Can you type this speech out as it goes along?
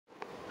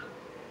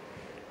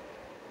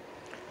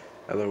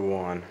Hello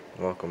everyone,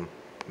 welcome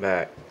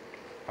back.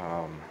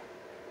 I'm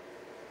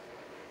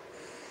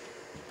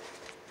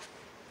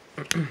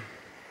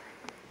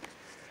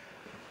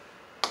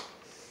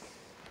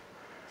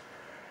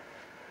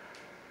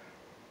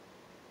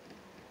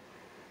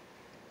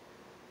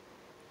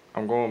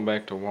going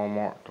back to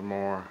Walmart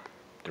tomorrow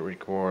to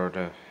record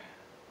a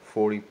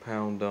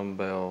 40-pound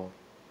dumbbell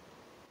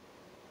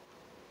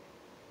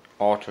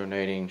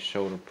alternating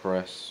shoulder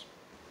press.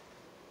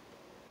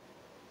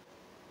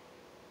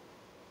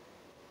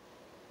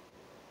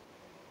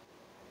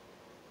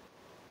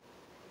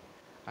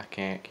 I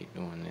can't keep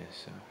doing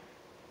this, so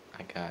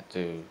I got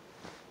to.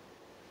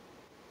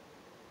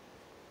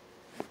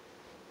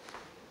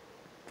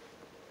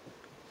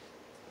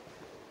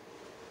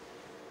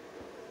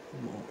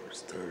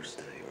 Tomorrow's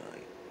Thursday,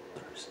 right?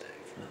 Thursday,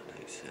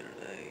 Friday,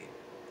 Saturday.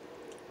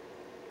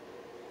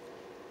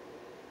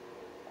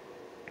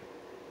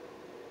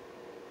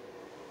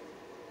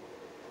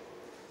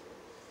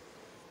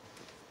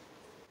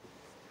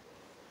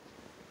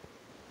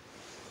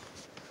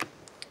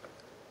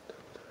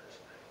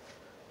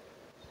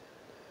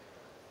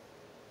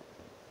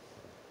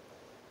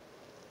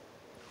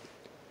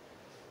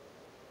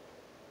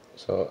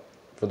 So,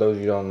 for those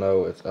of you who don't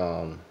know, it's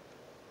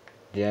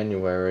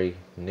January,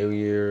 New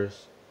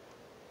Year's,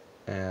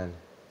 and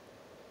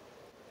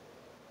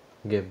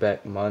get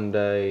back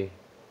Monday.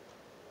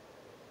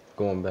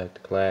 Going back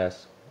to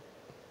class.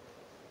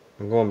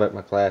 I'm going back to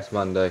my class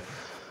Monday.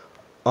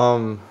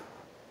 I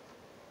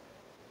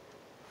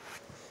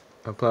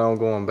plan on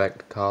going back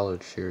to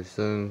college here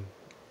soon,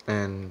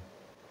 and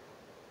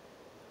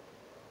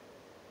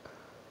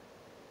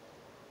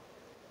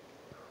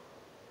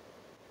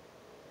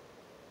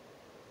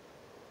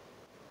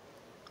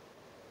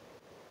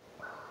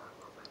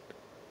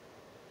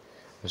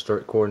I start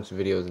recording some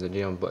videos in the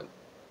gym, but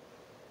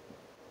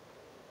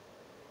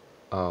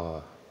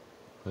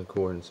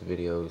recording some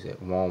videos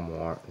at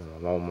Walmart,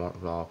 and my Walmart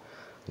vlog,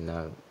 and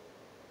the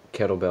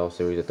kettlebell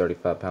series, the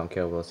 35-pound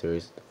kettlebell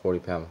series, the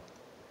 40-pound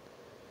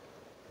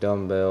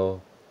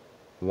dumbbell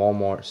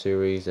Walmart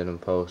series that I'm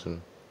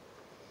posting.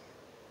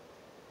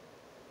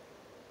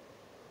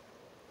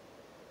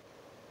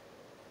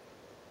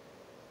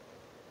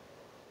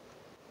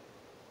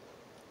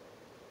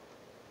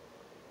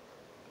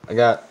 I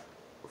got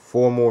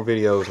 4 more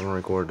videos I'm gonna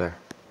record there.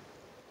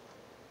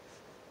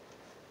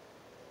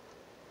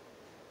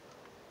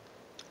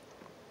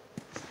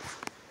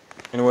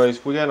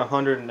 Anyways, we got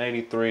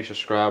 183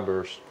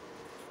 subscribers.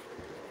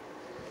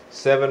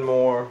 7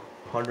 more,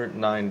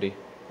 190.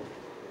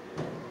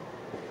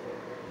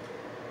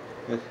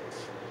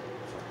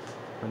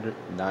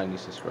 190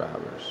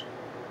 subscribers.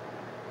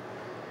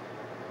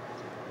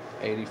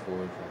 84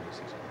 and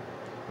 46.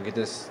 We get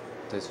this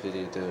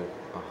video to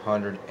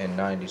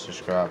 190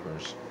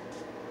 subscribers.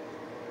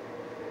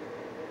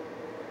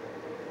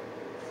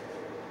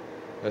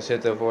 Let's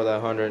hit that for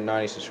that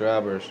 190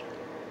 subscribers.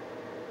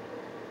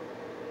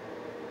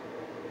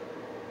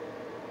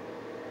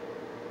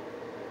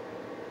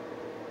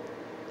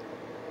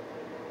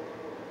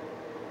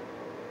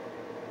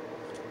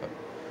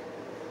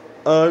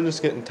 I'm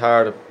just getting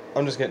tired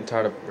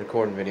of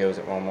recording videos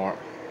at Walmart.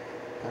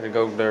 I had to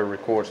go there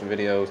record some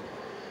videos.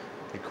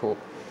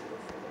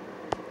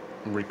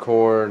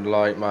 Record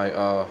like my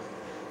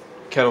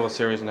kettlebell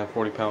series and that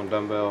 40-pound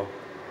dumbbell.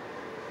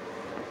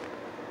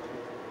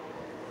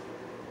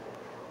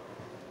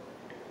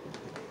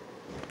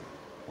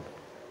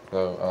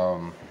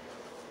 So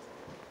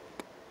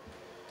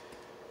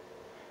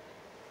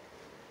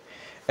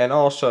and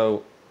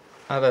also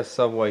I had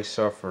Subway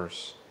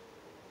Surfers.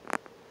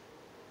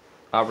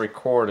 I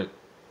recorded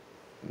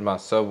my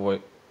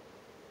Subway.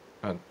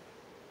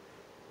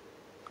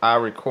 I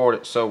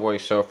recorded Subway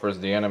Surfers,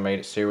 the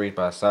animated series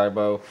by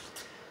Cybo,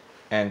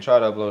 and tried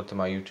to upload it to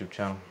my YouTube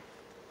channel.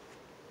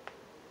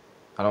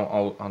 I don't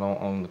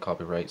own the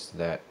copyrights to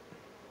that.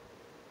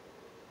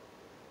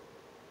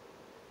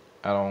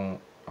 I don't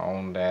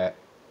own that.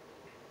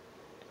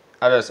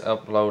 I just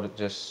uploaded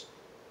just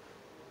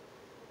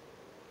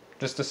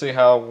to see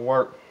how it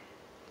worked.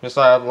 Just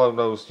so I upload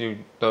those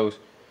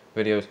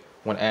videos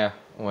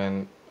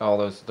when all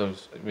those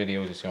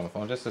videos you see on the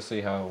phone, just to see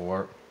how it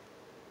worked.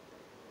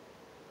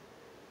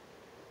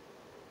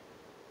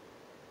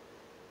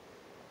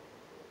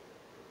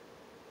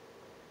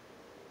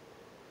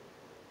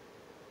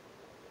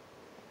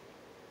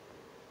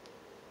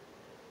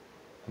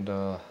 And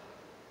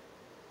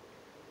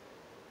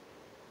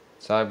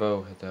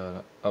Cybo had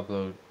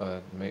upload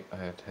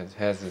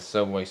has the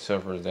Subway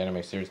Surfers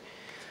anime series.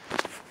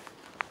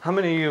 How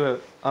many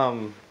of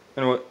you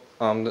anyway,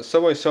 the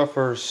Subway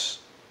Surfers,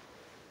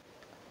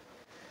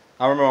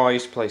 I remember I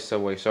used to play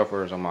Subway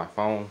Surfers on my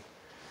phone,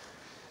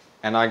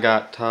 and I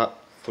got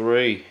top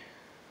 3,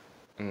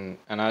 and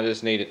I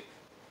just needed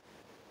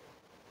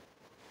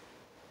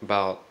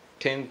about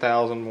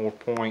 10,000 more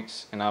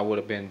points, and I would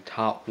have been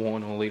top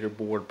 1 on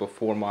leaderboard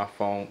before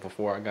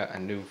I got a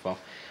new phone.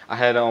 I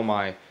had on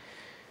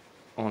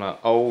an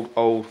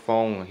old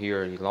phone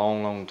here a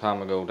long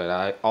time ago that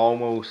I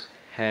almost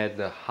had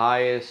the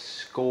highest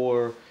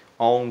score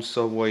on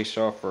Subway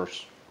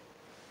Surfers.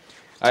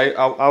 I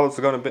was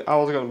gonna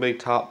be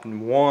top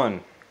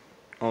 1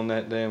 on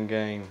that damn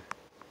game.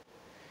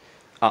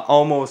 I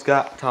almost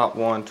got top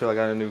 1 until I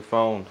got a new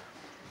phone.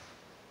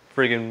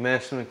 Freaking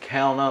messing the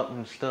count up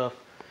and stuff.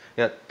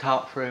 Got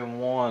top freaking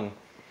 1.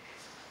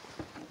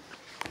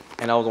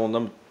 And I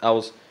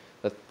was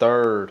the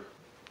third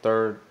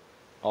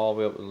all the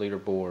way up the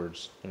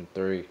leaderboards in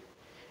 3.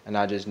 And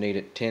I just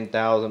needed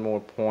 10,000 more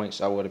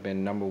points. I would have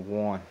been number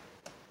 1.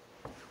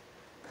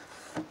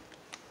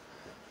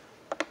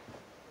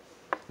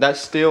 I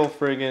still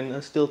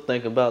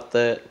think about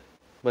that,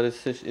 but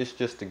it's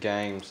just a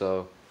game,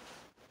 so.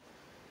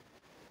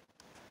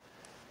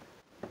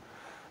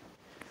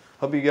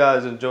 Hope you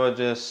guys enjoyed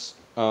this.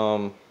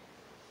 That's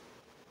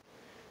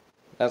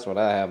what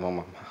I have on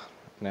my mind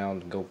now, to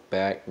go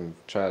back and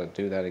try to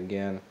do that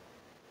again.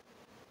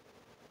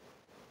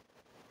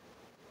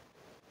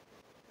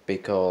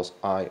 Because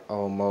I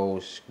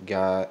almost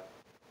got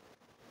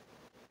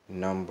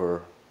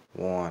number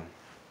 1.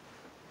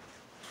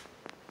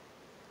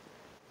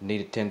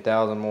 Needed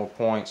 10,000 more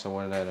points, so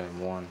what did that have?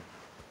 1.